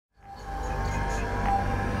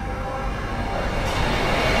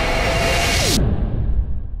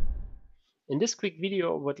In this quick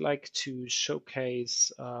video, I would like to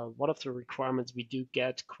showcase one of the requirements we do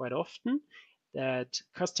get quite often, that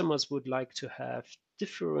customers would like to have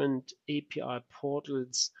different API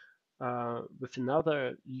portals with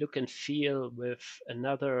another look and feel, with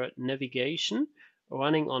another navigation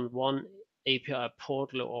running on one API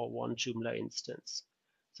portal or one Joomla instance.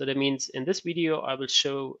 So that means in this video, I will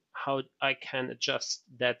show how I can adjust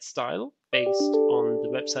that style based on the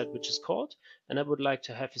website which is called. And I would like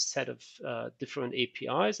to have a set of different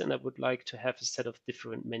APIs, and I would like to have a set of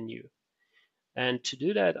different menu. And to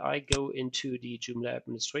do that, I go into the Joomla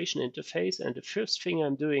administration interface. And the first thing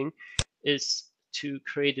I'm doing is to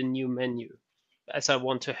create a new menu, as I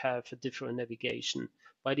want to have a different navigation.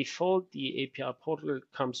 By default, the API portal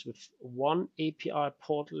comes with one API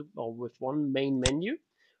portal or with one main menu,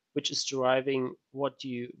 which is deriving what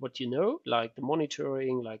you know, like the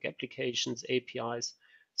monitoring, like applications, APIs,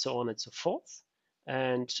 so on and so forth.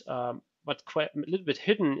 And but quite a little bit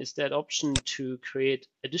hidden is that option to create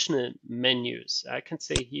additional menus. I can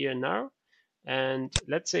say here now, and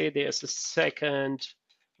let's say there's a second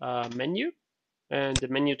menu, and the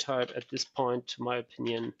menu type at this point, to my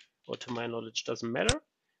opinion or to my knowledge, doesn't matter.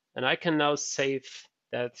 And I can now save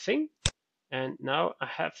that thing, and now I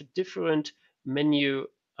have a different menu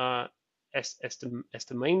as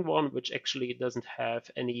the main one, which actually doesn't have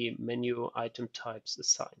any menu item types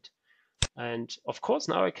assigned. And of course,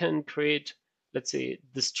 now I can create, let's say,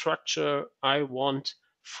 the structure I want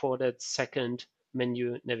for that second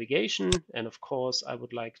menu navigation. And of course, I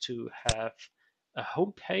would like to have a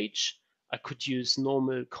home page. I could use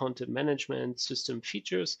normal content management system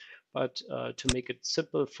features, but to make it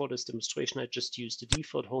simple for this demonstration, I just use the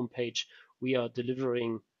default home page we are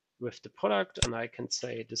delivering with the product. And I can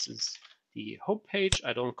say this is the home page.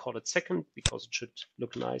 I don't call it second because it should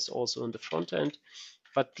look nice also on the front end.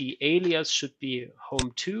 But the alias should be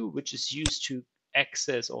home2, which is used to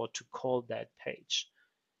access or to call that page.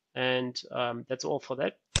 And that's all for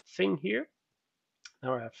that thing here.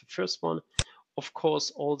 Now I have the first one. Of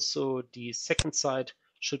course, also the second side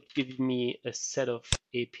should give me a set of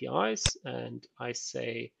APIs, and I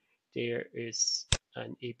say there is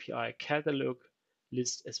an API catalog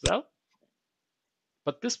list as well.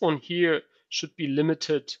 But this one here should be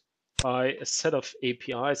limited by a set of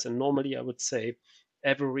APIs, and normally I would say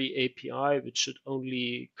every API, which should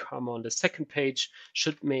only come on the second page,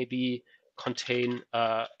 should maybe contain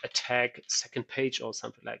a tag second page or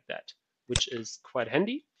something like that, which is quite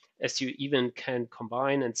handy, as you even can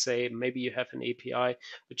combine and say maybe you have an API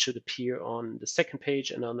which should appear on the second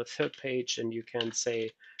page and on the third page, and you can say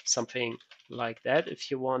something like that if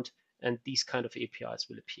you want, and these kind of APIs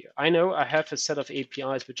will appear. I know I have a set of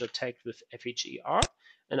APIs which are tagged with FHER,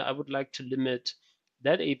 and I would like to limit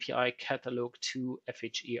that API catalog to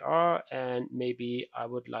FHER, and maybe I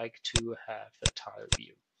would like to have a tile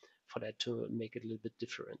view for that to make it a little bit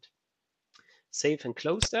different. Save and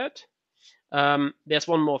close that. There's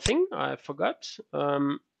one more thing I forgot.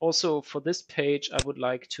 Also for this page, I would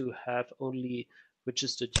like to have only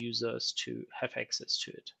registered users to have access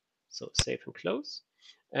to it. So save and close.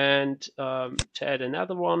 And to add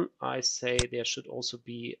another one, I say there should also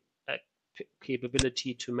be a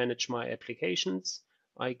capability to manage my applications.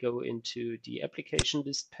 I go into the application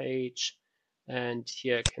list page, and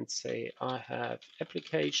here I can say I have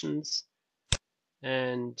applications,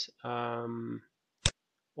 and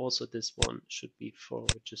also this one should be for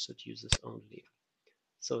registered users only.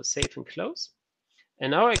 So save and close.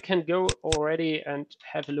 And now I can go already and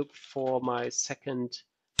have a look for my second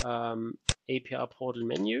API portal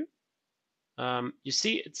menu. You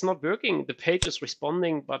see, it's not working. The page is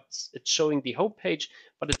responding, but it's showing the home page,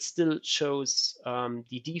 but it still shows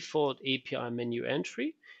the default API menu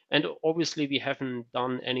entry. And obviously, we haven't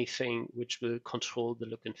done anything which will control the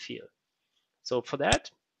look and feel. So for that,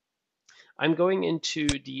 I'm going into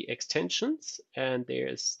the extensions, and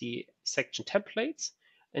there's the section templates.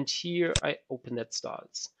 And here I open that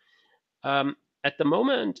styles. At the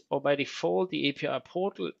moment, or by default, the API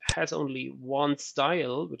portal has only one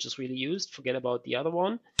style, which is really used. Forget about the other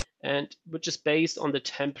one, and which is based on the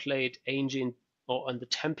template engine or on the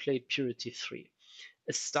template Purity 3.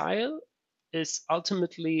 A style is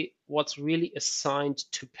ultimately what's really assigned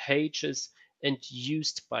to pages and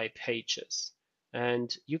used by pages.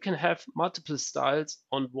 And you can have multiple styles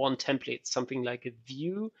on one template, something like a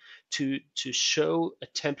view to show a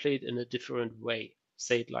template in a different way,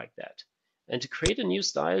 say it like that. And to create a new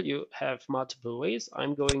style, you have multiple ways.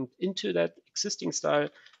 I'm going into that existing style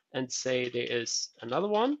and say there is another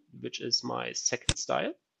one, which is my second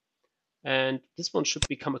style. And this one should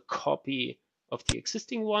become a copy of the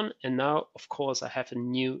existing one. And now, of course, I have a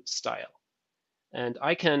new style. And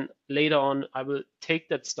I can later on, I will take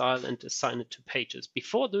that style and assign it to pages.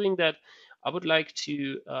 Before doing that, I would like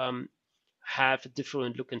to have a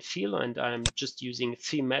different look and feel, and I'm just using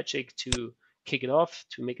theme magic to kick it off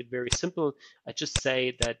to make it very simple. I just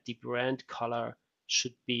say that the brand color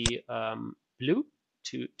should be blue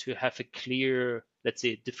to have a clear, let's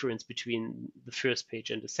say, difference between the first page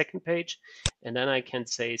and the second page. And then I can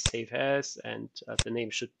say save as, and the name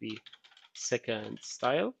should be second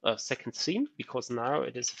style, second theme, because now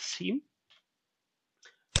it is a theme.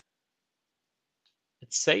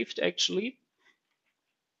 It's saved actually.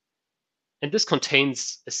 And this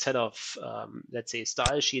contains a set of, let's say,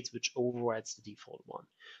 style sheets, which overrides the default one.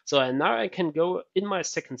 So and now I can go in my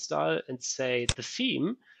second style and say the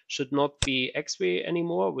theme should not be X-ray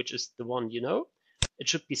anymore, which is the one you know. It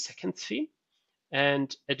should be second theme.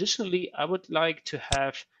 And additionally, I would like to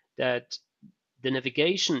have that the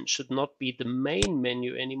navigation should not be the main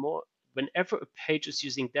menu anymore. Whenever a page is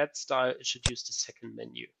using that style, it should use the second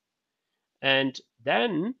menu. And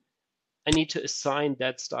then I need to assign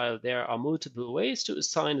that style. There are multiple ways to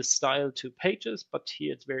assign a style to pages, but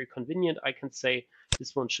here it's very convenient. I can say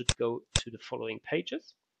this one should go to the following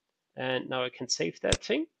pages. And now I can save that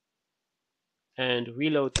thing and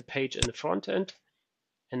reload the page in the front end.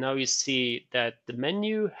 And now you see that the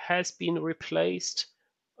menu has been replaced.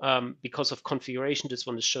 Because of configuration, this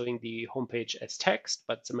one is showing the homepage as text,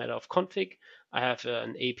 but it's a matter of config. I have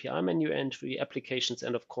an API menu entry, applications,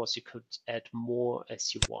 and of course you could add more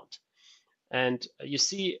as you want. And you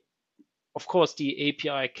see, of course, the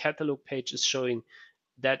API catalog page is showing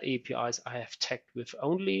that APIs I have tagged with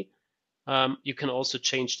only. You can also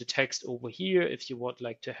change the text over here if you would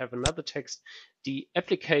like to have another text. The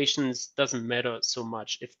applications doesn't matter so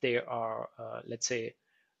much if they are, let's say,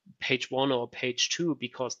 page 1 or page 2,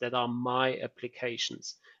 because that are my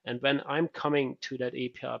applications. And when I'm coming to that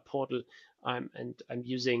API portal, I'm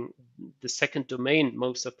using the second domain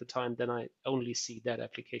most of the time, then I only see that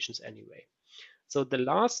applications anyway. So the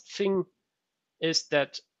last thing is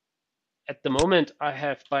that at the moment I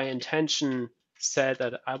have by intention said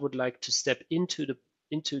that I would like to step into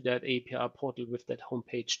that API portal with that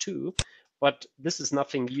homepage too. But this is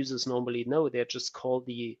nothing users normally know. They just call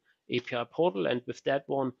the API portal, and with that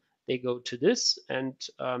one they go to this, and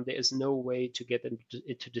there is no way to get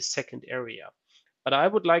into the second area. But I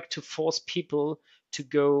would like to force people to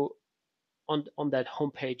go on that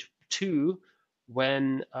homepage too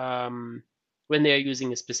when they are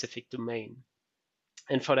using a specific domain.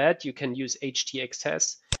 And for that, you can use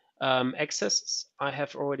htaccess accesses. I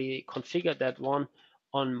have already configured that one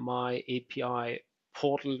on my API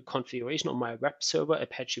portal configuration on my web server,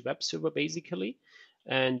 Apache web server, basically.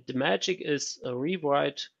 And the magic is a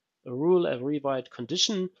rewrite, a rule, a rewrite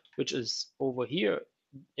condition, which is over here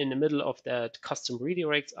in the middle of that custom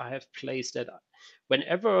redirects. I have placed that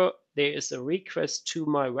whenever there is a request to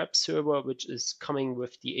my web server, which is coming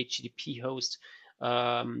with the HTTP host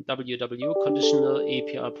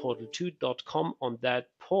www.conditionalapiportal2.com on that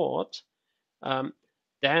port,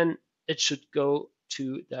 then it should go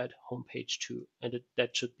to that homepage too. And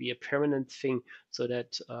that should be a permanent thing so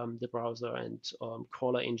that the browser and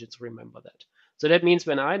crawler engines remember that. So that means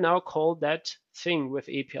when I now call that thing with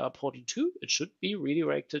API portal 2, it should be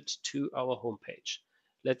redirected to our homepage.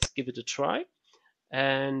 Let's give it a try.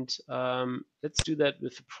 And let's do that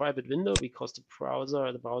with a private window because the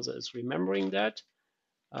browser is remembering that.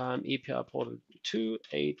 API portal 2,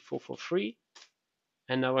 8443.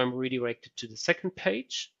 And now I'm redirected to the second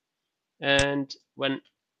page. And when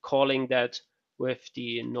calling that with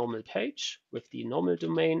the normal page, with the normal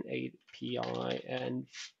domain, API and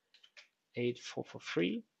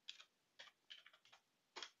 8443,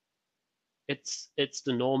 it's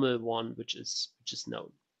the normal one which is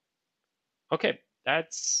known. Okay,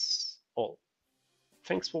 that's all.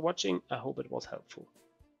 Thanks for watching. I hope it was helpful.